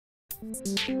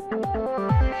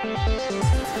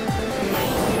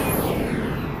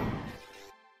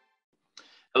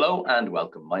Hello and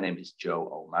welcome. My name is Joe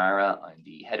O'Mara. I'm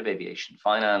the Head of Aviation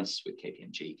Finance with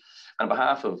KPMG. On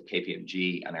behalf of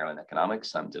KPMG and Airline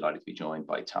Economics, I'm delighted to be joined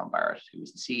by Tom Barrett, who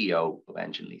is the CEO of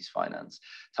Engine Lease Finance.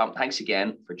 Tom, thanks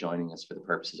again for joining us for the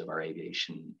purposes of our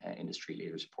Aviation Industry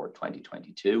Leaders Report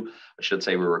 2022. I should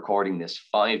say we're recording this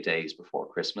 5 days before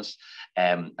Christmas.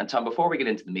 And Tom, before we get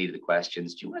into the meat of the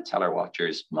questions, do you want to tell our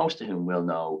watchers, most of whom will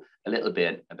know, a little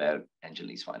bit about Engine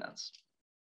Lease Finance?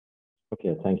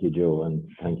 Okay, thank you, Joe, and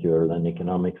thank you, Airline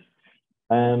Economics.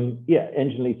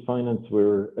 Engine Lease Finance,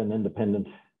 we're an independent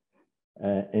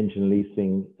engine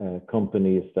leasing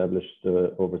company established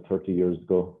over 30 years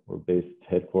ago. We're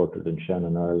headquartered in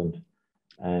Shannon, Ireland,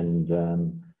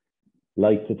 and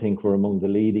like to think we're among the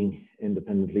leading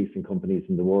independent leasing companies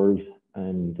in the world.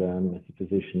 And it's a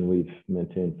position we've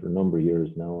maintained for a number of years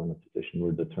now, and a position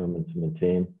we're determined to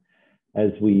maintain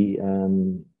as we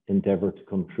endeavour to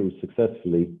come through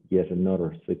successfully yet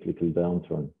another cyclical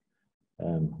downturn,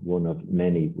 one of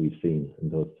many we've seen in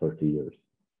those 30 years.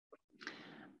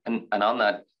 And on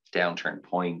that downturn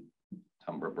point,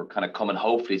 we're kind of coming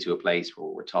hopefully to a place where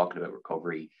we're talking about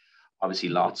recovery. Obviously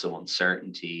lots of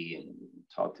uncertainty and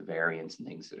talk to variants and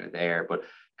things that are there. But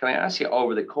can I ask you,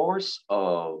 over the course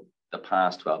of the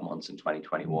past 12 months in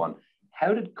 2021,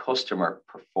 how did customer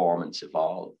performance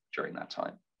evolve during that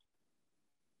time?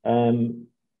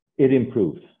 It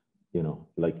improved,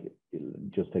 like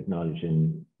just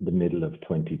acknowledging the middle of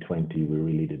 2020, we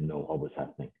really didn't know what was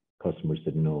happening. Customers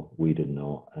didn't know, we didn't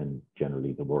know, and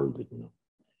generally the world didn't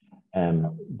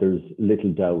know. There's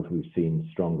little doubt we've seen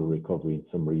stronger recovery in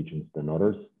some regions than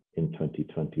others in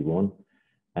 2021.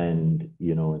 And,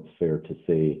 it's fair to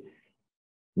say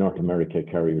North America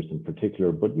carriers in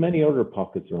particular, but many other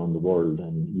pockets around the world,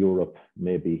 and Europe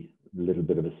maybe a little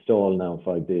bit of a stall now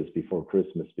 5 days before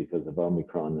Christmas because of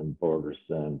Omicron and borders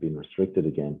being restricted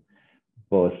again.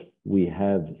 But we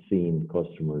have seen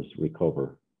customers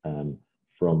recover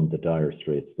from the dire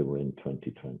straits that were in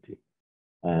 2020.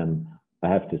 I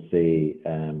have to say,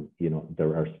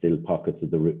 there are still pockets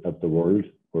of the world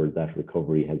where that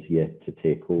recovery has yet to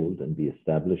take hold and be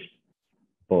established.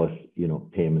 But,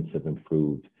 payments have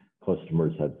improved.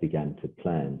 Customers have begun to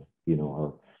plan.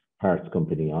 Our parts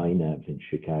company, INAV in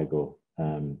Chicago,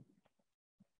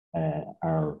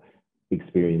 are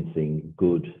experiencing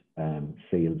good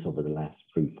sales over the last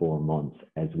 3-4 months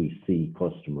as we see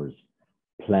customers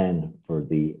plan for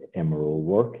the MRO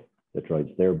work that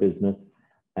drives their business.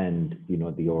 And,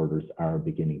 the orders are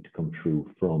beginning to come through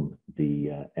from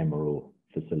the MRO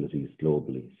facilities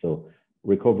globally. So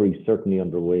recovery is certainly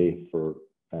underway for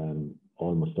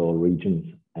almost all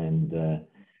regions, and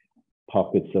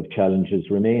pockets of challenges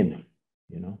remain,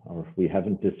 or we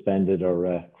haven't disbanded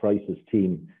our crisis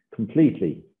team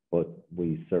completely, but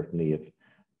we certainly have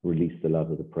released a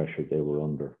lot of the pressure they were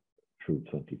under through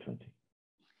 2020.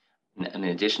 And in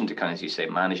addition to kind of, as you say,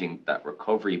 managing that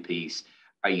recovery piece,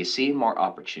 are you seeing more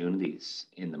opportunities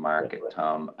in the market,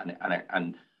 Tom?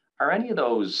 And are any of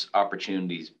those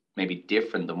opportunities maybe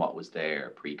different than what was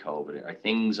there pre-COVID? Are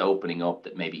things opening up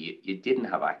that maybe you didn't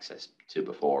have access to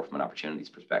before from an opportunities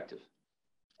perspective?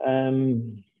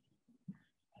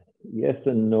 Yes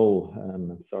and no.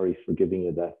 I'm sorry for giving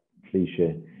you that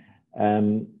cliche.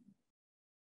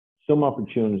 Some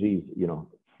opportunities,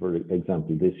 for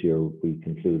example, this year we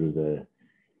concluded a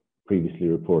previously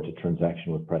reported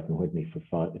transaction with Pratt & Whitney for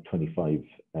 25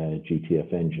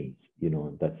 GTF engines.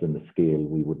 That's in the scale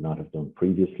we would not have done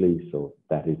previously, so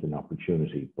that is an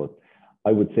opportunity. But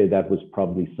I would say that was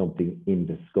probably something in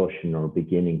discussion or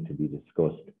beginning to be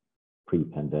discussed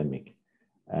pre-pandemic.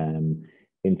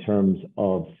 In terms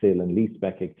of sale and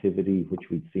leaseback activity, which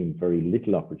we'd seen very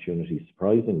little opportunity,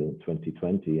 surprisingly, in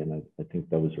 2020, and I think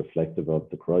that was reflective of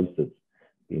the crisis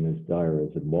being as dire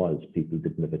as it was. People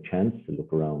didn't have a chance to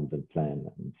look around and plan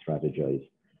and strategize.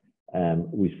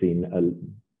 We've seen a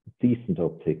decent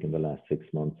uptick in the last 6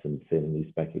 months in sale and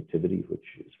leaseback activity, which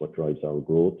is what drives our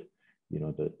growth.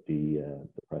 The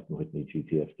Pratt & Whitney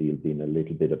GTF deal being a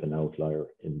little bit of an outlier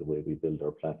in the way we build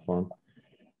our platform.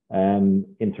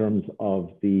 In terms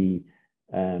of the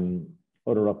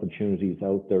other opportunities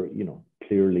out there,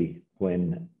 clearly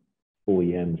when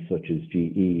OEMs such as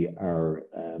GE are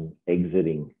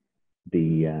exiting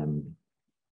the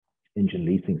engine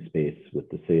leasing space with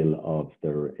the sale of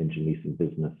their engine leasing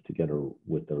business together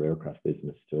with their aircraft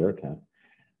business to AerCap,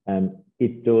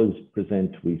 it does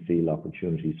present, we feel,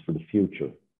 opportunities for the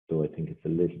future. So I think it's a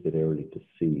little bit early to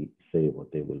say what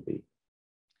they will be.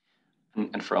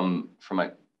 And from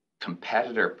a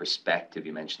competitor perspective,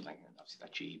 you mentioned obviously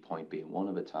that GE point being one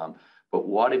of it, Tom. But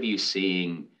what have you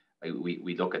seen?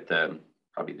 We look at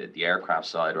probably the aircraft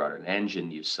side rather than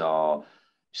engine. You saw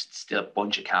still a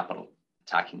bunch of capital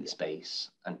attacking the space,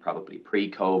 and probably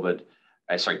pre-COVID,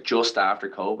 just after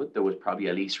COVID, there was probably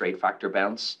a lease rate factor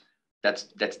bounce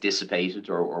that's dissipated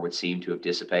or would seem to have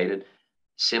dissipated.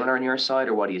 Similar on your side,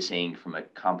 or what are you seeing from a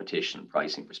competition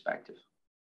pricing perspective?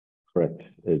 Correct.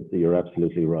 You're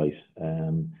absolutely right.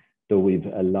 Though we've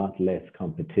a lot less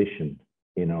competition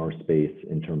in our space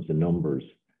in terms of numbers,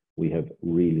 we have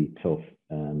really tough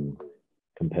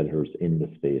competitors in the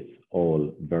space,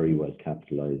 all very well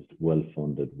capitalized, well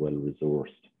funded, well resourced,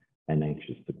 and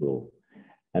anxious to grow.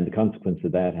 And the consequence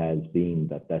of that has been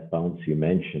that bounce you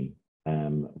mentioned,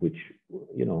 which,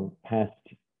 past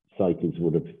cycles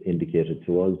would have indicated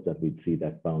to us that we'd see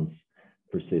that bounce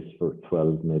persist for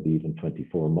 12, maybe even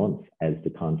 24 months as the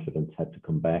confidence had to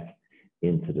come back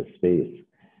into the space.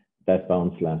 That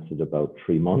bounce lasted about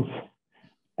 3 months,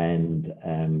 and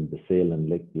the sale and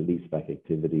leaseback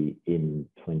activity in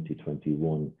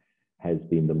 2021 has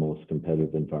been the most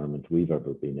competitive environment we've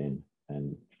ever been in.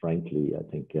 And frankly, I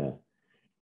think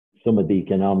some of the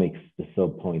economics, the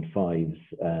sub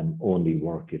 0.5s, only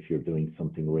work if you're doing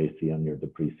something racy on your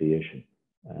depreciation,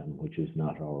 which is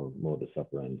not our modus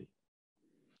operandi.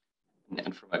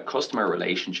 And from a customer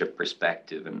relationship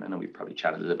perspective, and I know we probably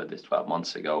chatted a little bit about this 12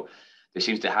 months ago, there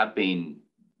seems to have been,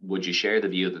 would you share the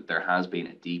view that there has been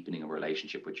a deepening of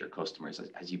relationship with your customers?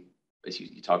 As you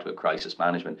talked about crisis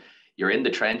management, you're in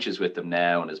the trenches with them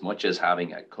now, and as much as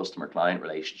having a customer-client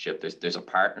relationship, there's a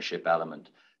partnership element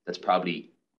that's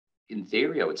probably, in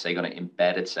theory, I would say, going to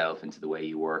embed itself into the way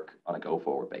you work on a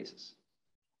go-forward basis.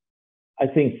 I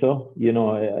think so.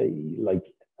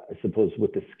 I suppose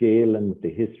with the scale and with the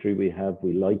history we have,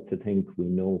 we like to think we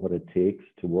know what it takes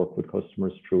to work with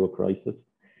customers through a crisis.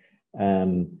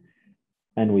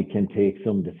 And we can take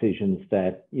some decisions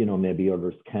that, maybe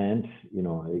others can't.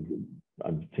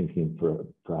 I'm thinking for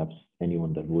perhaps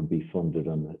anyone that would be funded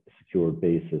on a secured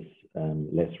basis,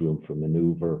 less room for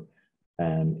maneuver,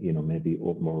 maybe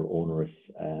more onerous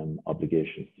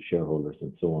obligations to shareholders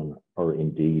and so on, or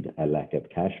indeed a lack of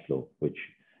cash flow, which,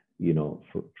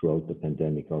 throughout the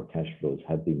pandemic, our cash flows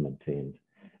have been maintained.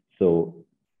 So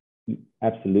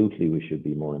absolutely, we should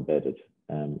be more embedded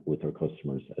with our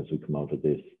customers as we come out of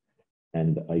this.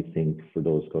 And I think for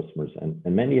those customers, and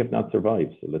many have not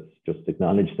survived, so let's just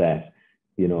acknowledge that,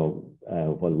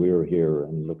 while we're here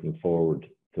and looking forward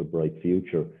to a bright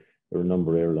future, there are a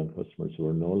number of airline customers who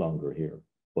are no longer here.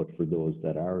 But for those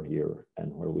that are here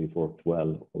and where we've worked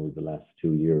well over the last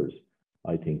 2 years,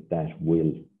 I think that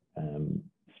will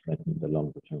strengthen the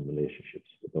longer term relationships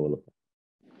with all of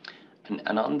them.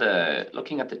 And on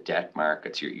looking at the debt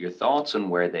markets, your thoughts on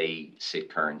where they sit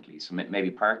currently. So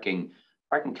maybe parking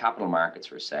capital markets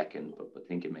for a second, but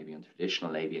thinking maybe on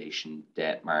traditional aviation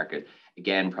debt market,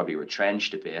 again, probably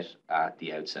retrenched a bit at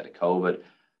the outset of COVID,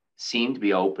 seem to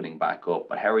be opening back up.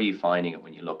 But how are you finding it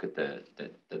when you look at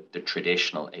the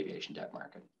traditional aviation debt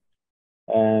market?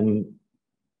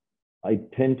 I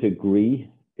tend to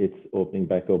agree it's opening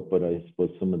back up, but I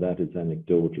suppose some of that is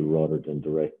anecdotal rather than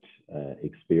direct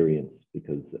experience,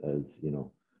 because as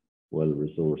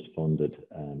well-resourced funded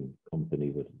company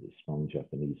with a strong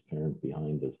Japanese parent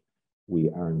behind us, we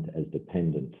aren't as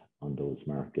dependent on those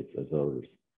markets as others.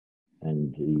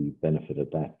 And the benefit of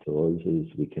that to us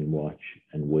is we can watch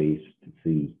and wait to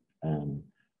see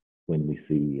when we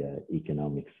see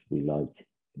economics we like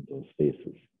in those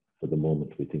spaces. For the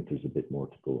moment, we think there's a bit more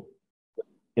to go.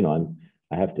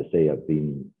 I have to say I've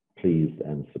been pleased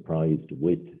and surprised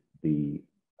with the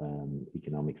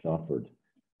economics offered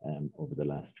over the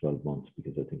last 12 months,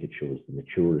 because I think it shows the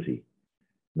maturity,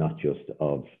 not just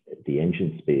of the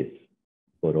engine space,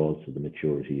 but also the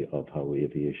maturity of how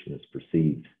aviation is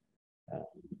perceived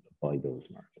by those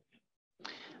markets.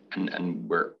 And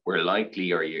we're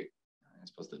likely, I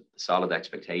suppose the solid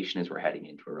expectation is we're heading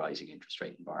into a rising interest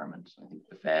rate environment. I think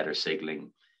the Fed are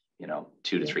signaling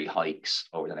 2 to 3 hikes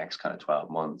over the next kind of 12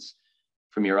 months.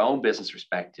 From your own business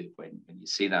perspective, when you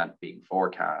see that being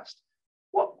forecast,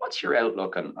 what's your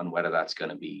outlook on whether that's going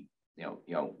to be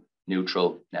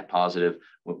neutral, net positive?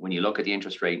 When you look at the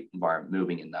interest rate environment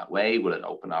moving in that way, will it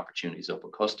open opportunities up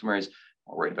with customers?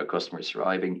 Or worried about customers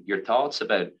surviving? Your thoughts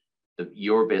about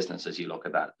your business as you look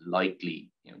at that likely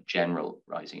general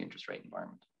rising interest rate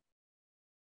environment?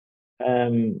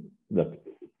 Look,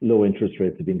 low interest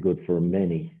rates have been good for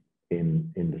many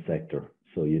in the sector.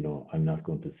 So, I'm not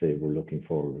going to say we're looking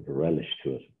forward with a relish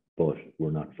to it, but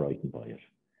we're not frightened by it.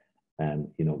 And,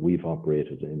 we've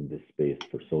operated in this space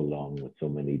for so long with so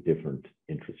many different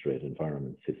interest rate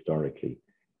environments historically,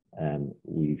 and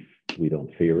we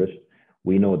don't fear it.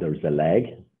 We know there's a lag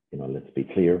let's be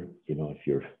clear,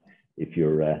 if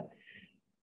you're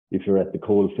at the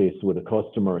coal face with a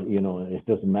customer, it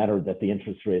doesn't matter that the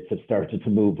interest rates have started to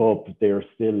move up. They're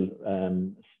still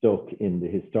stuck in the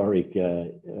historic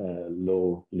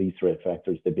low lease rate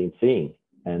factors they've been seeing.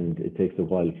 And it takes a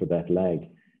while for that lag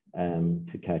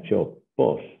to catch up.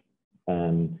 But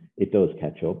it does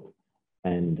catch up.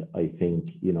 And I think,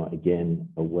 again,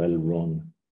 a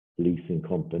well-run leasing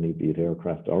company, be it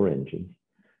aircraft or engines,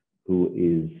 who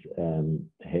is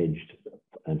hedged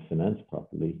and financed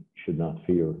properly, should not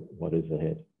fear what is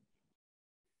ahead.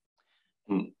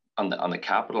 On the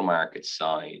capital markets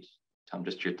side, Tom,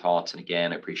 just your thoughts. And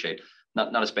again, I appreciate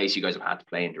not a space you guys have had to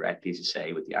play in directly, as you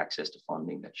say, with the access to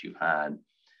funding that you've had.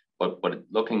 But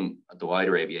looking at the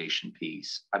wider aviation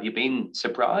piece, have you been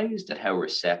surprised at how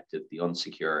receptive the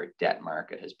unsecured debt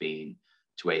market has been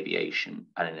to aviation?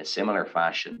 And in a similar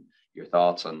fashion, your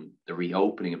thoughts on the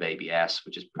reopening of ABS,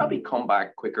 which has probably come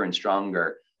back quicker and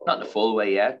stronger, not in a full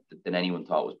way yet, than anyone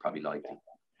thought was probably likely.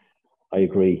 I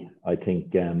agree. I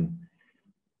think,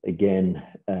 again,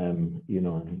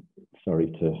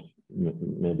 sorry to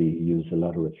maybe use a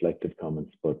lot of reflective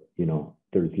comments, but,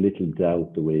 there's little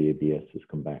doubt the way ABS has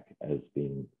come back has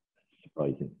been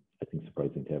surprising, I think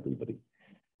surprising to everybody.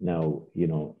 Now,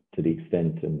 to the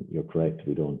extent, and you're correct,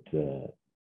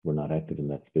 we're not active in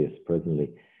that space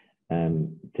presently. To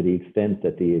the extent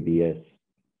that the ABS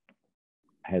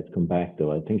has come back,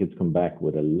 though, I think it's come back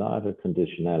with a lot of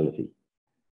conditionality,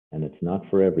 and it's not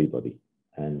for everybody.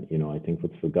 And, I think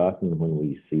what's forgotten when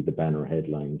we see the banner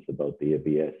headlines about the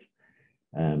ABS,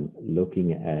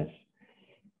 looking at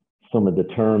some of the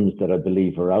terms that I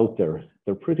believe are out there,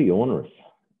 they're pretty onerous.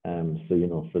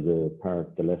 So, for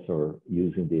the lessor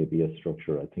using the ABS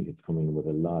structure, I think it's coming with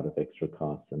a lot of extra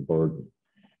costs and burden.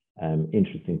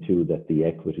 Interesting too that the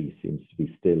equity seems to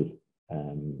be still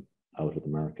out of the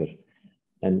market.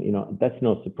 And, that's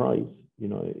no surprise.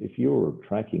 If you're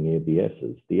tracking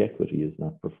ABSs, the equity is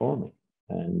not performing.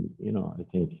 And, I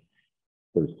think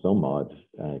there's some odd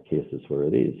cases where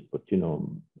it is, but,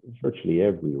 virtually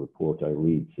every report I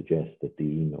read suggests that the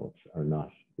E-notes are not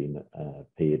being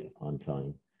paid on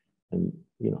time. And,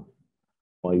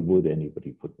 why would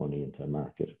anybody put money into a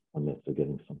market unless they're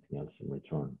getting something else in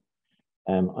return?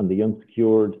 On the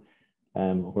unsecured,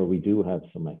 where we do have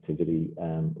some activity,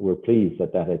 we're pleased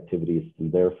that activity is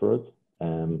still there for us.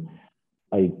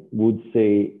 I would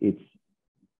say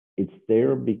it's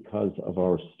there because of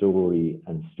our story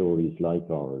and stories like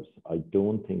ours. I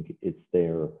don't think it's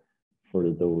there for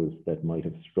those that might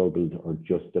have struggled or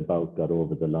just about got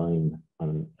over the line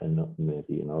on, and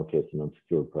maybe in our case, an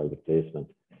unsecured private placement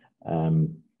a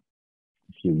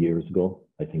few years ago.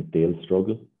 I think they'll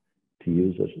struggle to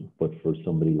use it, but for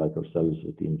somebody like ourselves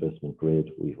with the investment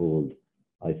grade we hold,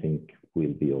 I think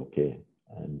we'll be okay.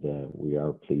 And we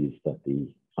are pleased that the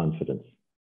confidence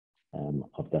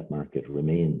of that market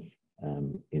remains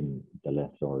in the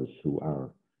lessors who are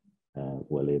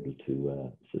well able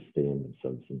to sustain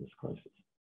themselves in this crisis.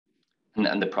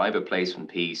 And the private placement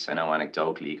piece, I know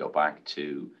anecdotally you go back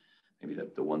to maybe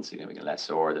the one significant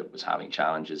lessor that was having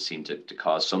challenges seemed to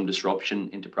cause some disruption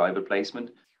into private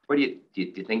placement. Where do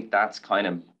you think that's kind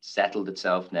of settled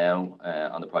itself now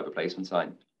on the private placement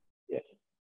side? Yes,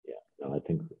 yeah. No, I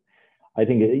think I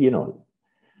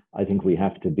think we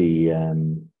have to be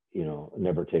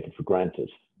never take it for granted.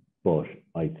 But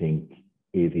I think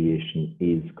aviation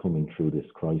is coming through this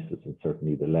crisis, and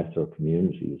certainly the lessor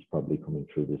community is probably coming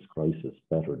through this crisis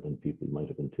better than people might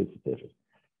have anticipated.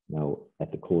 Now,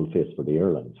 at the cold face for the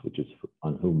airlines, which is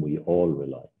on whom we all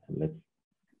rely, and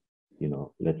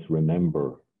let's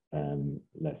remember,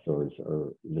 lessors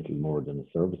are little more than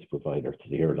a service provider to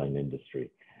the airline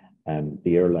industry.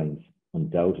 The airlines,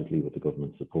 undoubtedly with the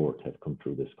government support, have come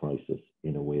through this crisis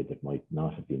in a way that might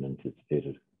not have been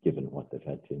anticipated given what they've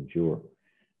had to endure.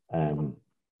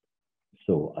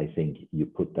 So I think you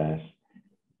put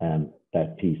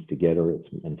that piece together, it's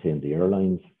maintained the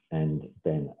airlines, and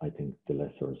then I think the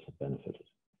lessors have benefited.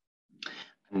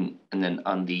 And then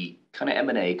on the kind of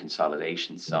M&A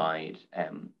consolidation side,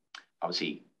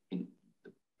 obviously in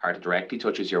the part that directly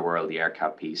touches your world, the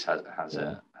AerCap piece has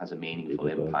a meaningful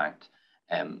impact.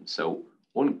 So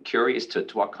one, curious to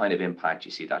what kind of impact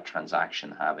you see that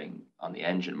transaction having on the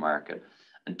engine market.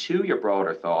 And two, your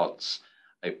broader thoughts,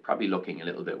 probably looking a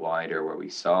little bit wider, where we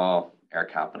saw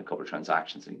AerCap in a couple of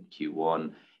transactions in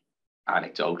Q1,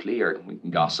 anecdotally, or we can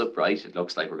gossip, right? It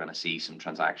looks like we're going to see some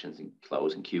transactions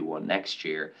close in Q1 next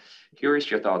year.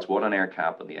 Curious your thoughts, one, on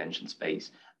AerCap and the engine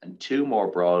space, and two, more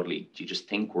broadly, do you just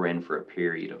think we're in for a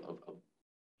period of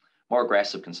more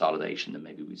aggressive consolidation than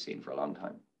maybe we've seen for a long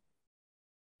time?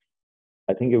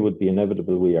 I think it would be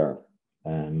inevitable we are.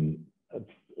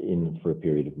 in for a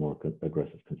period of more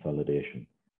aggressive consolidation.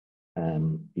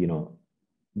 You know,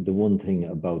 the one thing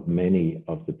about many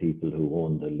of the people who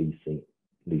own the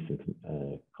leasing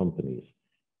companies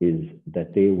is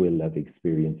that they will have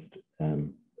experienced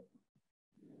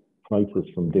prices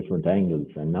from different angles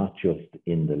and not just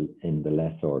in the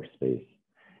lessor space.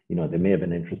 You know, they may have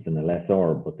an interest in a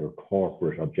lessor, but their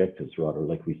corporate objectives, rather,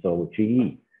 like we saw with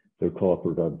GE, their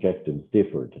corporate objectives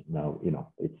differed. Now, you know,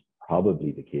 it's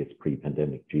probably the case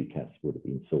pre-pandemic GCAS would have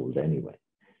been sold anyway.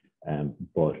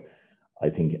 But I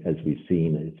think, as we've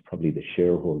seen, it's probably the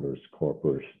shareholders'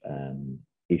 corporate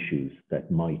issues that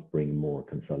might bring more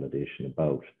consolidation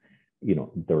about. You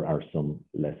know, there are some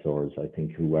lessors, I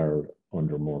think, who are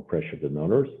under more pressure than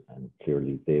others, and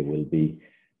clearly they will be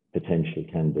potential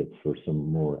candidates for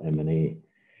some more M&A.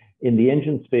 In the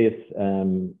engine space,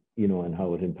 you know, and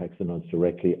how it impacts on us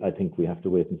directly, I think we have to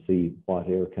wait and see what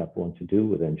AerCap want to do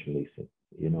with engine leasing.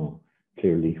 You know,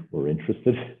 clearly we're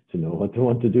interested to know what they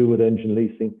want to do with engine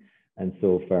leasing. And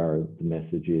so far, the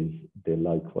message is they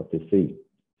like what they see.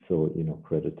 So, you know,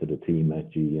 credit to the team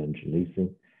at GE Engine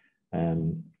Leasing,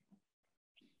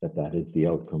 that is the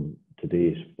outcome to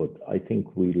date. But I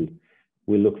think we'll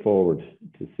look forward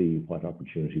to see what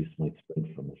opportunities might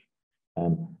spring from it.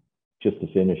 Just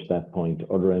to finish that point,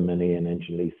 other M&A and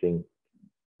engine leasing,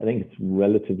 I think it's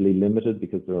relatively limited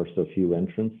because there are so few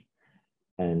entrants.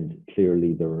 And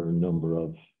clearly there are a number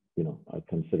of, you know, I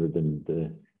consider them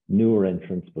the newer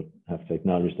entrants, but have to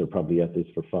acknowledge they're probably at this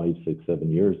for 5, 6,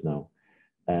 7 years now.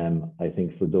 I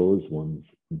think for those ones,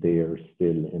 they're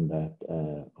still in that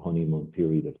honeymoon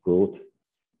period of growth.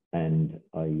 And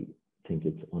I think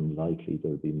it's unlikely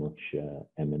there'll be much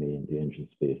M&A in the engine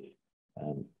space.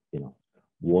 You know,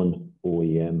 one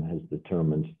OEM has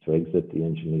determined to exit the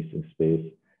engine leasing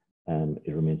space, and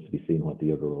it remains to be seen what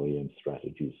the other OEM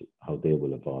strategies, how they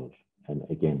will evolve. And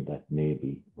again, that may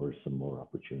be where some more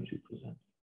opportunity presents.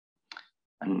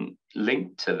 And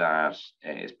linked to that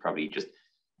is probably just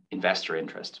investor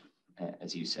interest,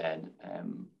 as you said.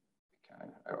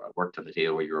 I worked on the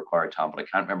deal where you acquired Tom, but I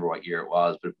can't remember what year it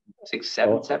was, but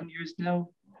 7 years now?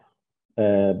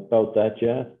 About that,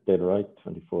 yeah, they're right,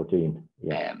 2014.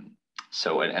 Yeah.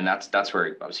 So, and that's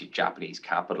where obviously Japanese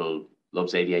capital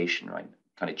loves aviation, right?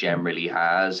 Kind of generally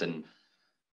has, and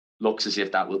looks as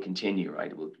if that will continue,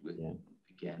 right?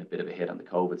 Again, a bit of a hit on the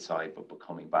COVID side, but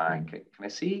coming back. Can I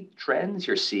see trends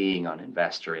you're seeing on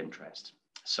investor interest?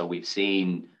 So we've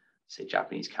seen, say,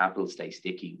 Japanese capital stay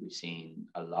sticky. We've seen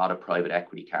a lot of private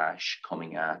equity cash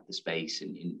coming at the space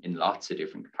in lots of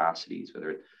different capacities,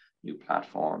 whether it's new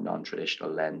platform,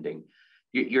 non-traditional lending.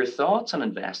 Your thoughts on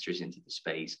investors into the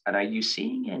space, and are you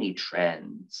seeing any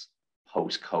trends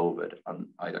post-COVID on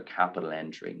either capital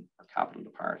entering or capital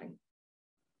departing?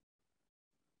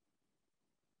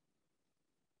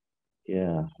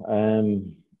 Yeah,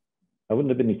 I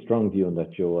wouldn't have any strong view on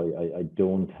that, Joe. I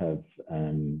don't have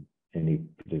any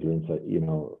particular insight. You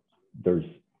know, there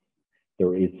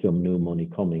is some new money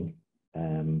coming.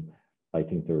 I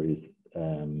think there is,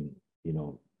 you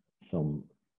know, some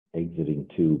exiting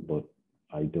too, but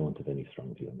I don't have any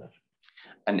strong view on that.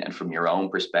 And from your own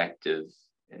perspective,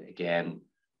 again,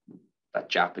 that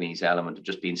Japanese element of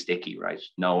just being sticky, right?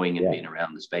 Knowing and being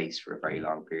around the space for a very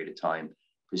long period of time.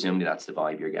 Presumably that's the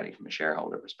vibe you're getting from a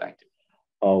shareholder perspective.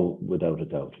 Oh, without a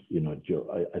doubt. You know,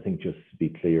 Joe, I think just to be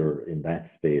clear in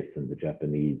that space and the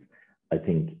Japanese, I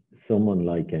think someone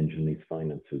like Engine Lease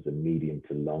Finance, who's a medium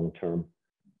to long-term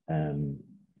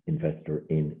investor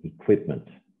in equipment,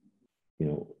 you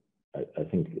know, I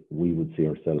think we would see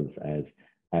ourselves as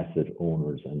asset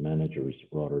owners and managers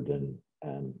rather than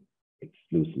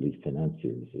exclusively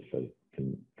financiers, if I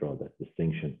can draw that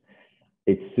distinction.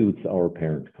 It suits our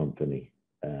parent company,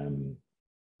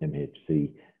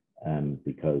 MHC,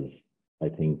 because I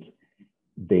think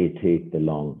they take the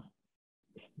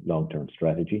long-term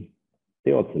strategy.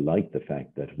 They also like the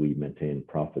fact that we maintain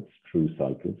profits through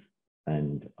cycles.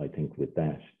 And I think with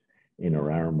that in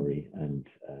our armory, and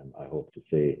I hope to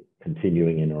say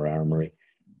continuing in our armory,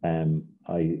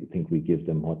 I think we give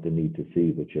them what they need to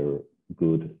see, which are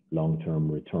good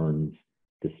long-term returns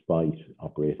despite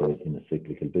operating in a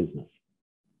cyclical business.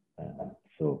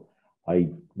 So I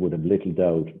would have little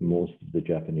doubt most of the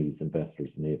Japanese investors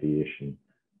in aviation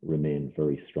remain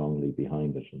very strongly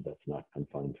behind it, and that's not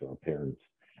confined to our parents.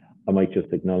 I might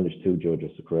just acknowledge too, Joe,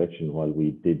 just a correction, while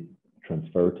we did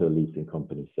transfer to a leasing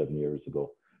company 7 years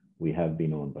ago, we have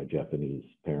been owned by Japanese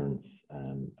parents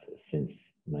since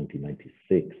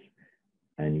 1996.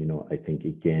 And, you know, I think,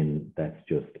 again, that's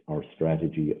just our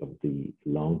strategy of the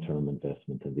long-term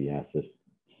investment in the asset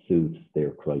suits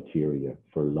their criteria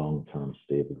for long-term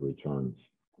stable returns.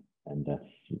 And that's,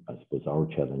 I suppose, our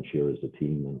challenge here as a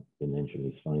team in Engine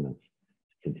Lease Finance,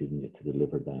 to continue to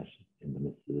deliver that in the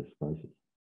midst of this crisis.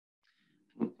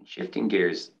 Shifting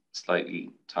gears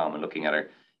slightly, Tom, and looking at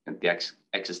the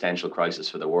existential crisis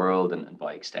for the world, and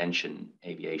by extension,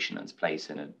 aviation and its place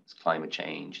in it, climate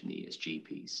change and the ESG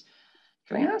piece.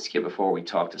 Can I ask you, before we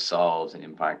talk to solves and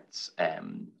impacts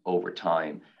over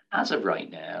time, as of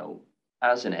right now,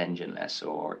 as an engine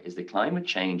lessor, is the climate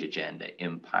change agenda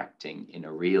impacting in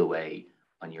a real way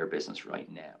on your business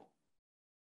right now?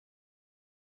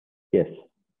 Yes.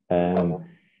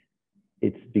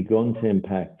 It's begun to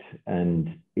impact,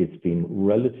 and it's been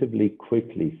relatively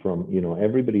quickly from,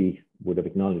 everybody would have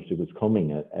acknowledged it was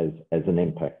coming as an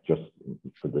impact just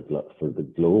for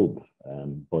the globe.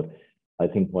 But I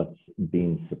think what's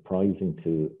been surprising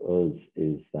to us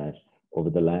is that over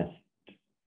the last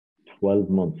 12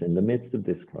 months, in the midst of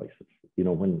this crisis,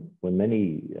 when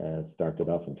many started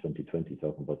off in 2020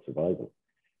 talking about survival,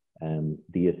 the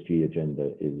ESG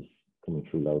agenda is coming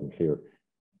through loud and clear,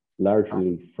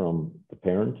 largely from the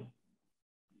parent,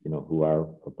 who are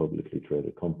a publicly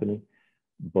traded company,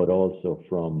 but also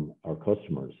from our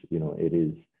customers. It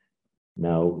is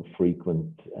now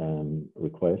frequent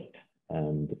request,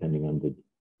 depending on the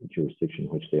jurisdiction in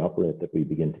which they operate, that we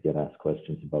begin to get asked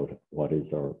questions about what is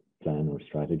our plan or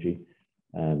strategy.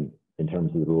 In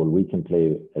terms of the role we can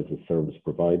play as a service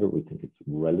provider, we think it's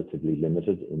relatively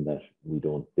limited in that we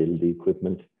don't build the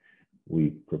equipment, we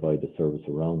provide a service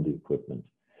around the equipment.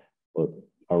 But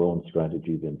our own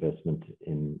strategy of investment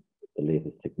in the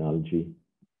latest technology,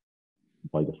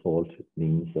 by default,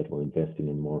 means that we're investing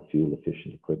in more fuel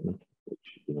efficient equipment, which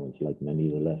is like many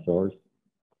of the lessors.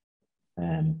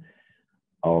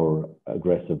 Our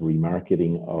aggressive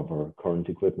remarketing of our current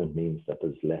equipment means that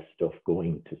there's less stuff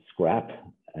going to scrap,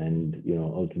 and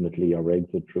ultimately our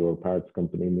exit through our parts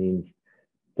company means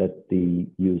that the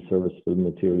used serviceable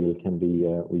material can be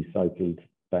recycled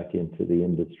back into the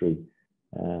industry,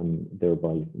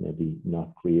 thereby maybe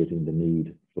not creating the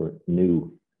need for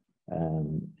new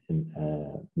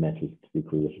metals to be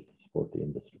created to support the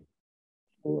industry.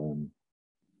 So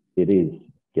it is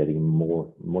getting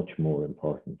much more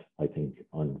important, I think,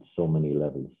 on so many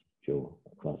levels, Joe,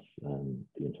 across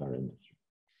the entire industry.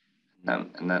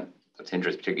 That's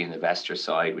interesting, particularly in the investor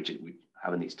side, which is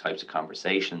having these types of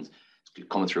conversations. It's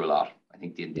coming through a lot. I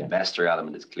think the investor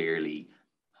element is clearly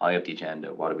high up the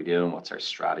agenda. What are we doing? What's our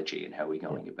strategy, and how are we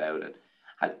going about it?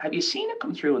 Have you seen it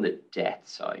come through on the debt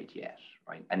side yet?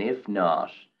 Right, and if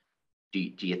not, do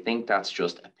you think that's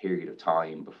just a period of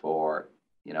time before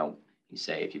you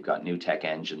say, if you've got new tech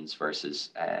engines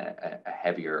versus a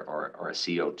heavier or a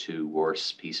CO2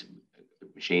 worse piece of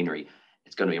machinery,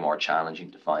 it's going to be more challenging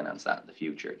to finance that in the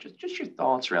future? Just your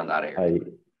thoughts around that area.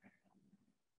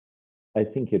 I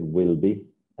think it will be,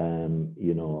 and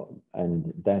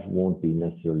that won't be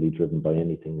necessarily driven by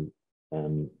anything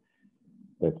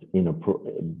that's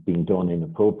being done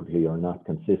inappropriately or not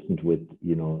consistent with,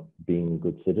 being a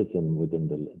good citizen within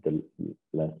the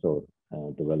lessor,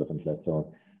 the relevant lessor.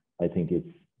 I think it's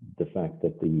the fact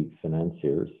that the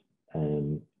financiers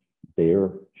and their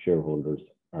shareholders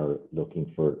are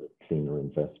looking for cleaner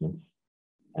investments,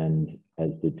 and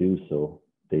as they do so,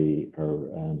 they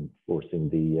are forcing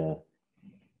the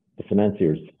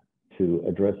financiers to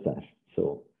address that.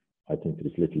 So I think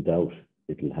there's little doubt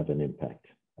it'll have an impact,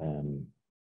 and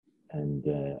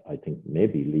I think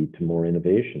maybe lead to more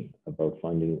innovation about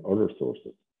finding other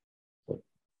sources, but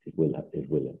it will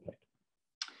impact.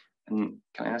 And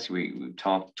can I ask you, we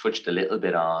touched a little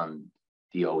bit on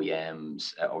the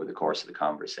OEMs over the course of the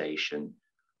conversation.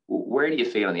 Where do you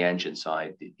feel on the engine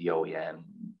side the OEM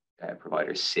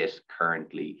providers sit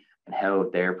currently, and how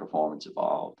their performance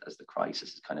evolved as the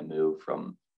crisis has kind of moved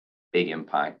from big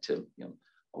impact to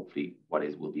hopefully what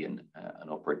will be an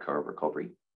upward curve recovery?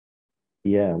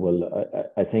 Yeah, well,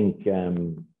 I think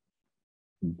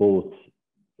both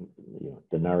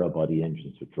the narrow body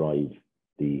engines that drive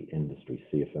the industry,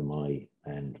 CFMI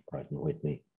and Pratt &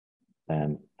 Whitney,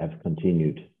 have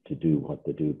continued to do what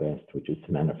they do best, which is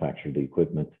to manufacture the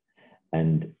equipment.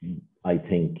 And I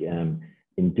think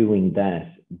in doing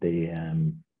that, they,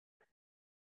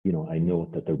 I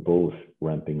note that they're both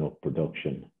ramping up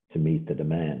production to meet the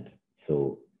demand.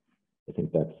 So I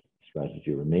think that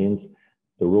strategy remains.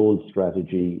 The Rolls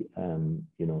strategy,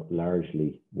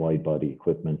 largely wide body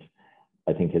equipment,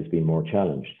 I think has been more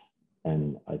challenged.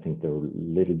 And I think they're a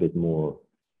little bit more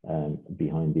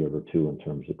behind the other two in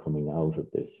terms of coming out of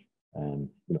this.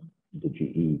 The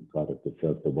GE product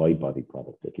itself, the wide body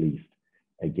product at least,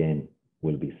 again,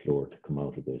 will be slower to come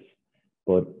out of this.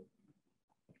 But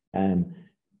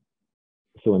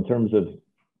so in terms of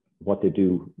what they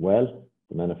do well,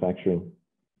 the manufacturing,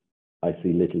 I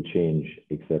see little change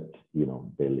except,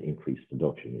 they'll increase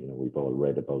production. We've all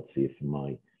read about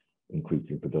CFMI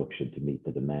increasing production to meet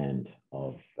the demand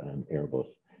of Airbus.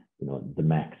 The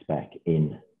MAX back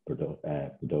in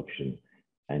production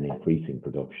and increasing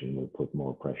production will put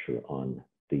more pressure on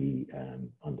the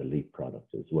LEAP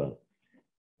product as well.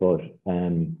 But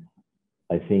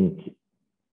I think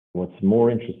what's more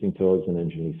interesting to us in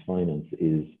Engine Lease Finance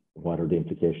is what are the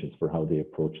implications for how they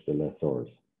approach the lessors.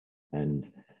 And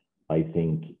I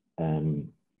think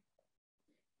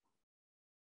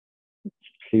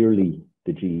clearly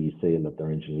the GE sale of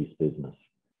their engine lease business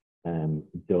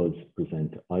does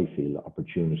present, I feel,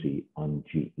 opportunity on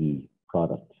GE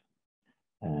product.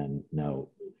 And now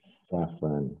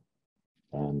Safran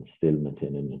still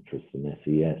maintain an interest in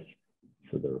SES,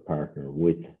 so they're a partner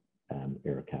with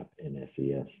AerCap in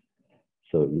SES.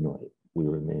 So, we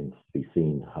remain to be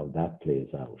seen how that plays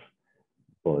out.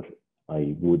 But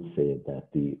I would say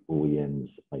that the OEMs,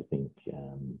 I think,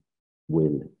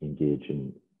 will engage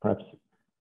in perhaps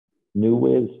new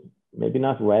ways, maybe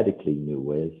not radically new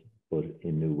ways, but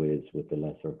in new ways with the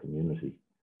lessor community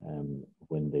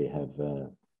when they have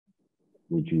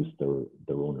reduced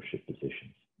their ownership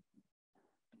positions.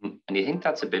 And you think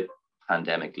that's a bit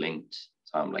pandemic linked,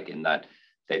 Tom, like in that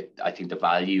I think the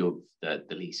value of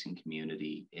the leasing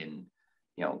community in,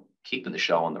 keeping the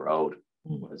show on the road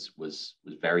was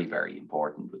very, very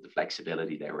important with the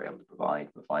flexibility they were able to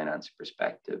provide from a financing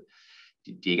perspective.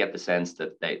 Do you get the sense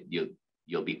that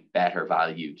you'll be better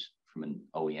valued from an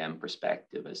OEM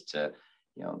perspective as to,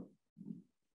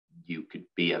 you could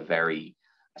be a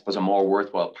more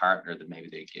worthwhile partner than maybe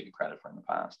they gave you credit for in the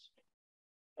past?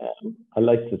 I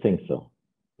like to think so.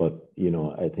 But,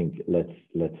 I think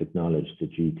let's acknowledge the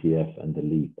GTF and the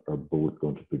LEAP are both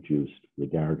going to produce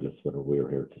regardless whether we're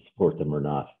here to support them or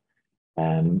not.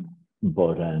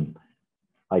 But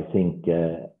I think,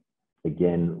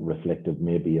 again, reflective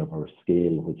maybe of our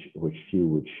scale, which few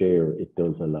would share, it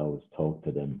does allow us to talk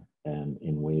to them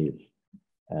in ways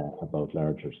about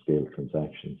larger scale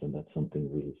transactions. And that's something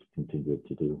we'll continue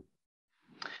to do.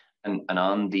 And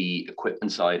on the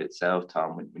equipment side itself,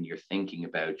 Tom, when you're thinking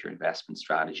about your investment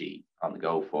strategy on the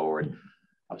go forward,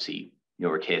 obviously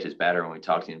your kit is better when we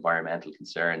talk to the environmental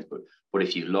concerns, but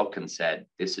if you look and said,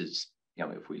 this is,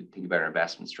 if we think about our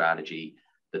investment strategy,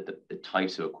 that the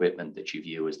types of equipment that you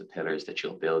view as the pillars that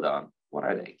you'll build on, what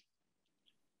are they?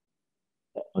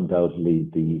 Undoubtedly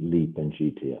the LEAP and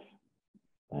GTF.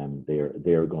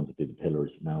 They're going to be the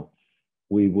pillars. Now,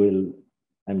 we will,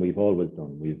 and we've always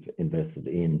done, we've invested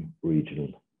in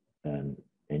regional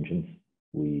engines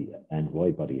and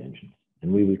wide-body engines,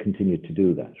 and we will continue to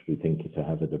do that. We think to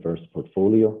have a diverse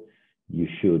portfolio, you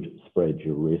should spread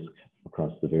your risk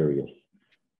across the various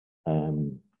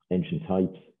engine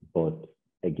types. But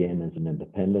again, as an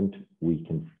independent, we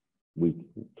can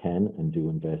and do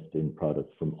invest in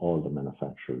products from all the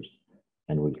manufacturers,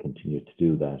 and we'll continue to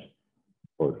do that.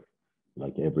 But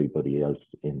like everybody else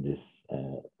in this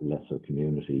lesser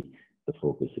community, the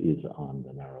focus is on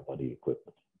the narrow body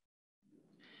equipment.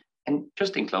 And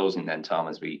just in closing then, Tom,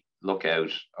 as we look out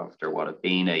after what have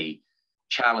been a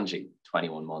challenging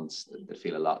 21 months that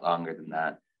feel a lot longer than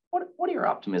that, what are your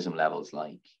optimism levels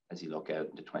like as you look out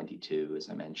into 22? As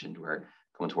I mentioned, we're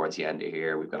coming towards the end of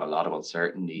here. We've got a lot of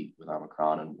uncertainty with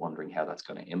Omicron and wondering how that's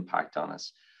going to impact on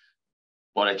us.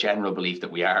 But a general belief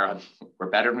that we're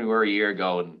better than we were a year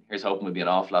ago, and here's hoping we'll be an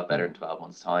awful lot better in 12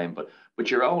 months' time. But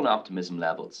your own optimism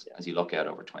levels as you look out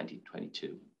over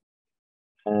 2022.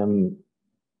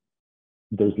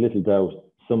 There's little doubt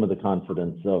some of the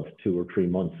confidence of 2 or 3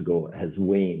 months ago has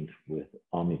waned with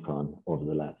Omicron over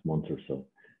the last month or so.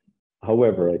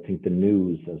 However, I think the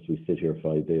news, as we sit here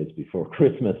 5 days before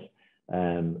Christmas,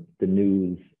 the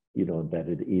news, that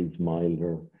it is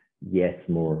milder, yes,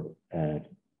 more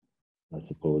I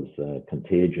suppose,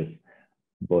 contagious.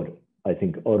 But I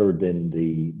think other than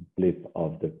the blip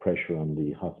of the pressure on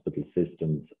the hospital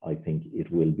systems, I think it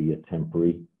will be a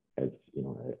temporary, as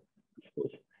I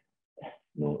suppose,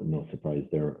 no surprise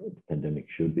there, the pandemic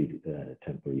should be a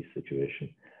temporary situation.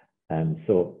 And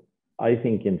so I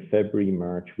think in February,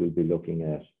 March, we'll be looking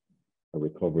at a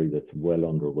recovery that's well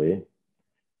underway.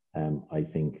 I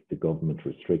think the government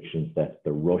restrictions that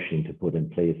they're rushing to put in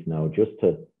place now just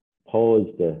to pause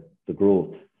the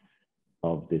growth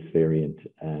of this variant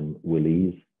will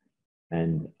ease.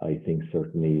 And I think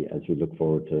certainly as we look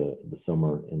forward to the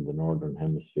summer in the Northern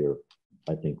Hemisphere,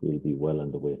 I think we'll be well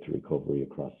on the way to recovery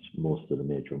across most of the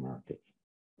major markets.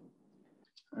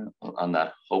 On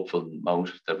that hopeful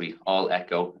note that we all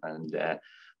echo, and when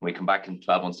we come back in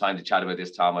 12 months' time to chat about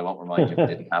this, Tom, I won't remind you if it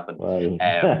didn't happen.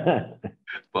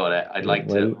 But I'd like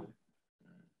to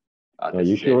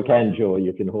You sure can, Joe.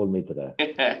 You can hold me to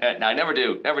that. No, I never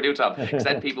do, Tom. Because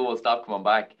then people will stop coming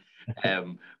back.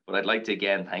 But I'd like to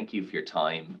again thank you for your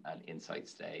time and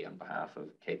insights today on behalf of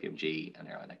KPMG and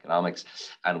Airline Economics,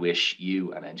 and wish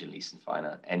you and Engine Lease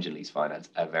Finance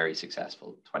a very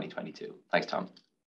successful 2022. Thanks, Tom.